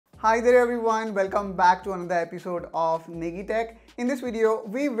Hi there everyone, welcome back to another episode of Negi Tech. In this video,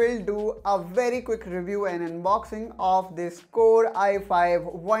 we will do a very quick review and unboxing of this Core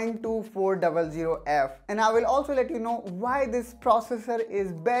i5-12400F. And I will also let you know why this processor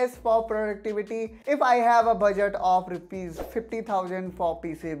is best for productivity if I have a budget of rupees 50,000 for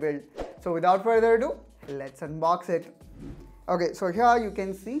PC build. So without further ado, let's unbox it. Okay, so here you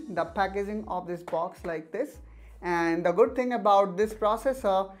can see the packaging of this box like this. And the good thing about this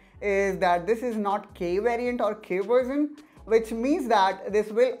processor is that this is not K variant or K version, which means that this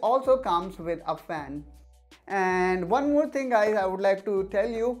will also comes with a fan. And one more thing guys, I would like to tell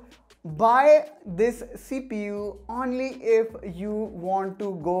you, buy this CPU only if you want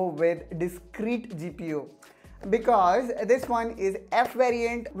to go with discrete GPU, because this one is F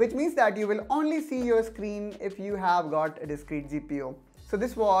variant, which means that you will only see your screen if you have got a discrete GPU. So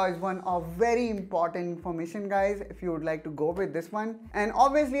this was one of very important information guys if you would like to go with this one. And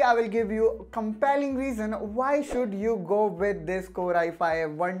obviously I will give you a compelling reason why should you go with this Core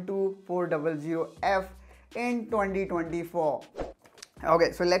i5-12400F in 2024.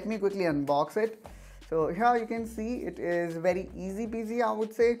 Okay, so let me quickly unbox it. So here you can see it is very easy peasy, I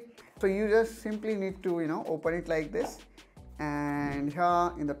would say. So you just simply need to open it like this, and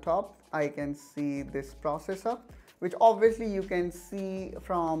here in the top I can see this processor, which obviously you can see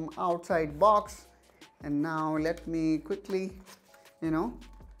from outside box. And now let me quickly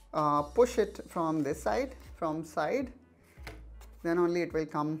push it from this side, from side, then only it will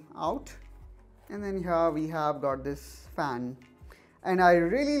come out. And then here we have got this fan, and I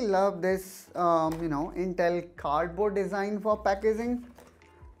really love this Intel cardboard design for packaging,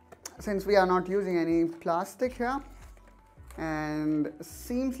 since we are not using any plastic here. And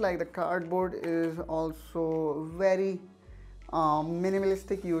seems like the cardboard is also very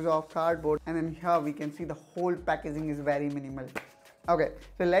minimalistic use of cardboard. And then here we can see the whole packaging is very minimal. Okay,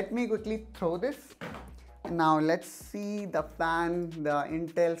 so let me quickly throw this. And now let's see the fan, the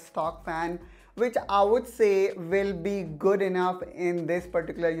Intel stock fan, which I would say will be good enough in this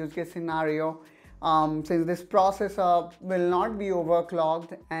particular use case scenario, since this processor will not be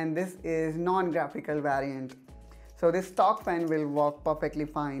overclocked and this is non-graphical variant. So this stock fan will work perfectly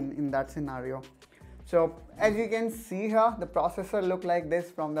fine in that scenario. So as you can see here, the processor look like this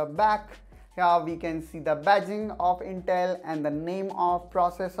from the back. Here we can see the badging of Intel and the name of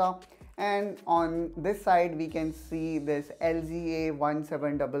processor. And on this side we can see this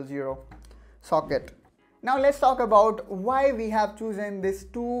LGA1700 socket. Now let's talk about why we have chosen this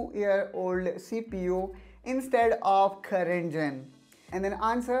 2-year-old CPU instead of current gen. And then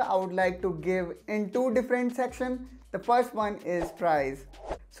answer I would like to give in two different sections. The first one is price.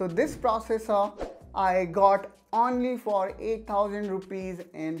 So this processor I got only for 8,000 rupees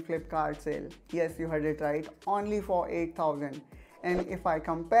in Flipkart sale. Yes, you heard it right, only for 8,000. And if I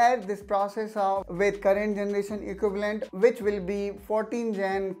compare this processor with current generation equivalent, which will be 14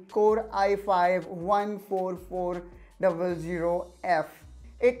 Gen Core i5-14400F,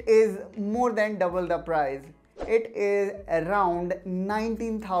 it is more than double the price. It is around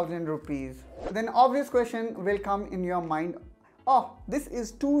 19,000 rupees. Then obvious question will come in your mind, oh, this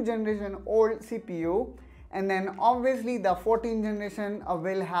is 2 generation old CPU, and then obviously the 14th generation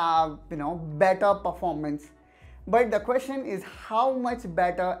will have better performance. But the question is how much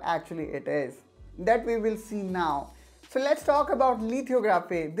better actually it is. That we will see now. So let's talk about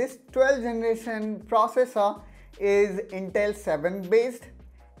lithography. This 12th generation processor is Intel 7 based,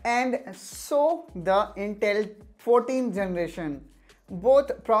 and so the Intel 14th generation.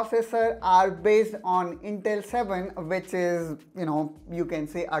 Both processors are based on Intel 7, which is you can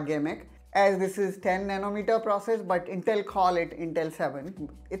say a gimmick, as this is 10 nanometer process, but Intel call it Intel 7.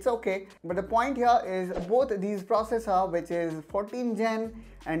 It's okay, but the point here is both these processors, which is 14 gen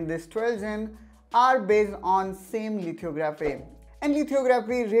and this 12 gen, are based on same lithography. And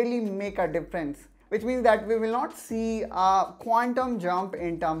lithography really make a difference, which means that we will not see a quantum jump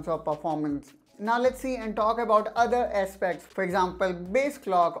in terms of performance. Now let's see and talk about other aspects, for example base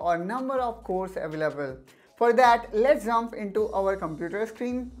clock or number of cores available. For that, let's jump into our computer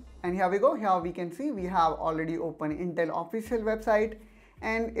screen, and here we go. Here we can see we have already opened Intel official website,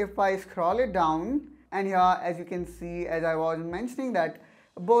 and if I scroll it down, and here as you can see, as I was mentioning, that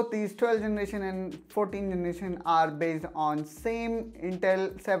both these 12th generation and 14th generation are based on same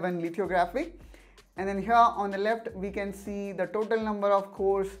Intel 7 lithography. And then here on the left we can see the total number of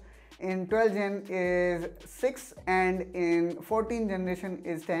cores in 12th gen is 6 and in 14th generation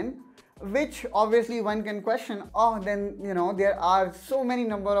is 10, which obviously one can question, oh then there are so many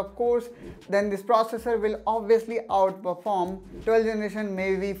number of cores, then this processor will obviously outperform 12th generation,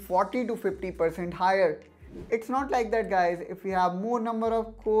 maybe 40 to 50% higher. It's not like that, guys. If we have more number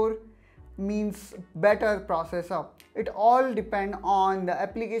of core means better processor. It all depend on the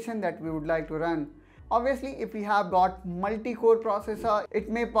application that we would like to run. Obviously, if we have got multi-core processor, it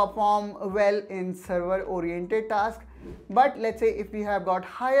may perform well in server-oriented tasks. But let's say if we have got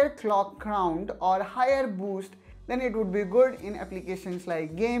higher clock count or higher boost, then it would be good in applications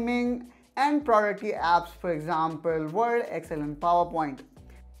like gaming and productivity apps, for example, Word, Excel, and PowerPoint.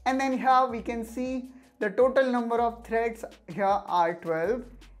 And then here we can see the total number of threads here are 12,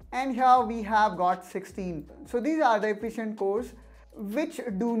 and here we have got 16. So these are the efficient cores which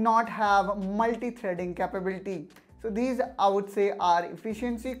do not have multi-threading capability. So these, I would say, are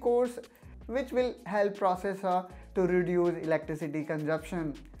efficiency cores which will help processor to reduce electricity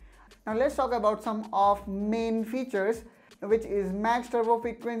consumption. Now let's talk about some of main features, which is max turbo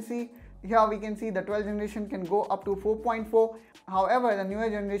frequency. Here we can see the 12th generation can go up to 4.4. However, the newer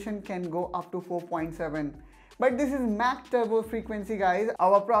generation can go up to 4.7. But this is max turbo frequency, guys.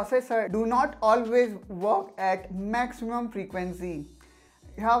 Our processor do not always work at maximum frequency.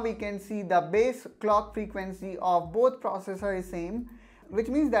 Here we can see the base clock frequency of both processor is same, which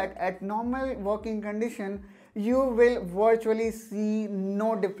means that at normal working condition, you will virtually see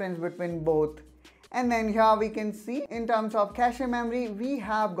no difference between both. And then here we can see in terms of cache memory, we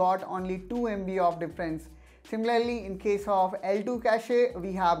have got only 2 MB of difference. Similarly, in case of L2 cache,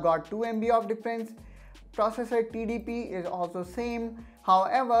 we have got 2 MB of difference. Processor TDP is also same.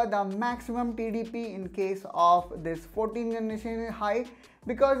 However, the maximum TDP in case of this 14th generation is high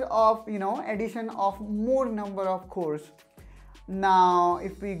because of addition of more number of cores. Now,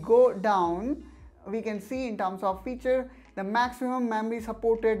 if we go down, we can see in terms of feature, the maximum memory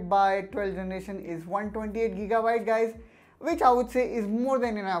supported by 12th generation is 128 GB, guys, which I would say is more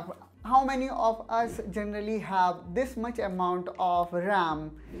than enough. How many of us generally have this much amount of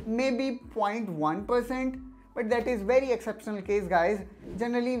RAM? Maybe 0.1%, but that is very exceptional case, guys.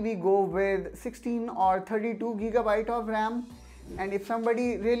 Generally, we go with 16 or 32 GB of RAM. And if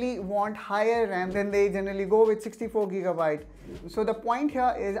somebody really want higher RAM, then they generally go with 64 GB. So the point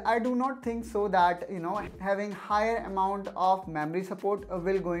here is, I do not think so that having higher amount of memory support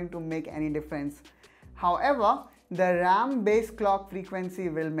will going to make any difference. However, the RAM based clock frequency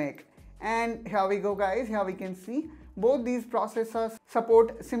will make. And here we go, guys. Here we can see both these processors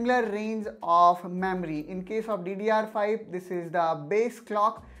support similar range of memory. In case of DDR5, this is the base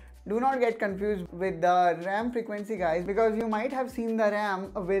clock. Do not get confused with the RAM frequency, guys, because you might have seen the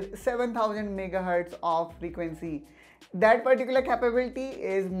RAM with 7000 MHz of frequency. That particular capability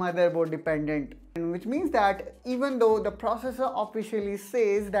is motherboard dependent, which means that even though the processor officially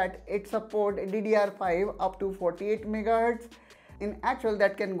says that it supports DDR5 up to 48 MHz, in actual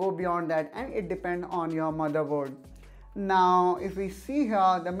that can go beyond that, and it depends on your motherboard. Now, if we see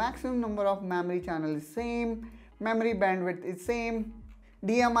here, the maximum number of memory channels is same, memory bandwidth is same,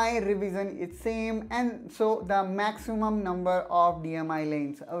 DMI revision is same, and so the maximum number of DMI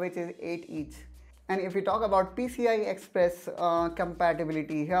lanes, which is 8 each. And if we talk about PCI Express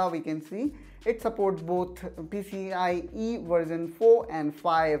compatibility, here we can see it supports both PCIe version 4 and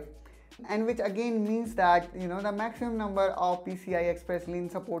 5, and which again means that the maximum number of PCI Express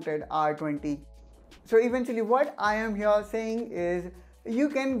lanes supported are 20. So eventually what I am here saying is, you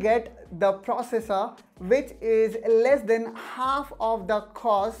can get the processor which is less than half of the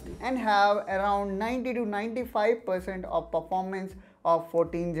cost and have around 90 to 95% of performance of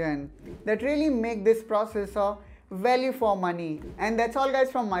 14th gen. That really make this processor value for money. And that's all,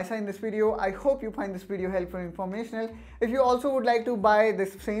 guys, from my side in this video. I hope you find this video helpful and informational. If you also would like to buy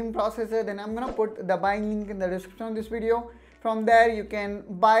this same processor, then I'm gonna put the buying link in the description of this video. From there you can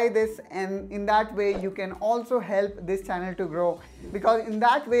buy this, and in that way you can also help this channel to grow, because in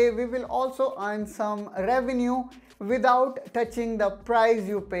that way we will also earn some revenue without touching the price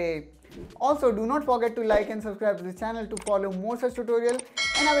you pay. Also, do not forget to like and subscribe to this channel to follow more such tutorials,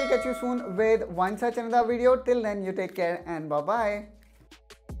 and I will catch you soon with one such another video. Till then, you take care and bye bye.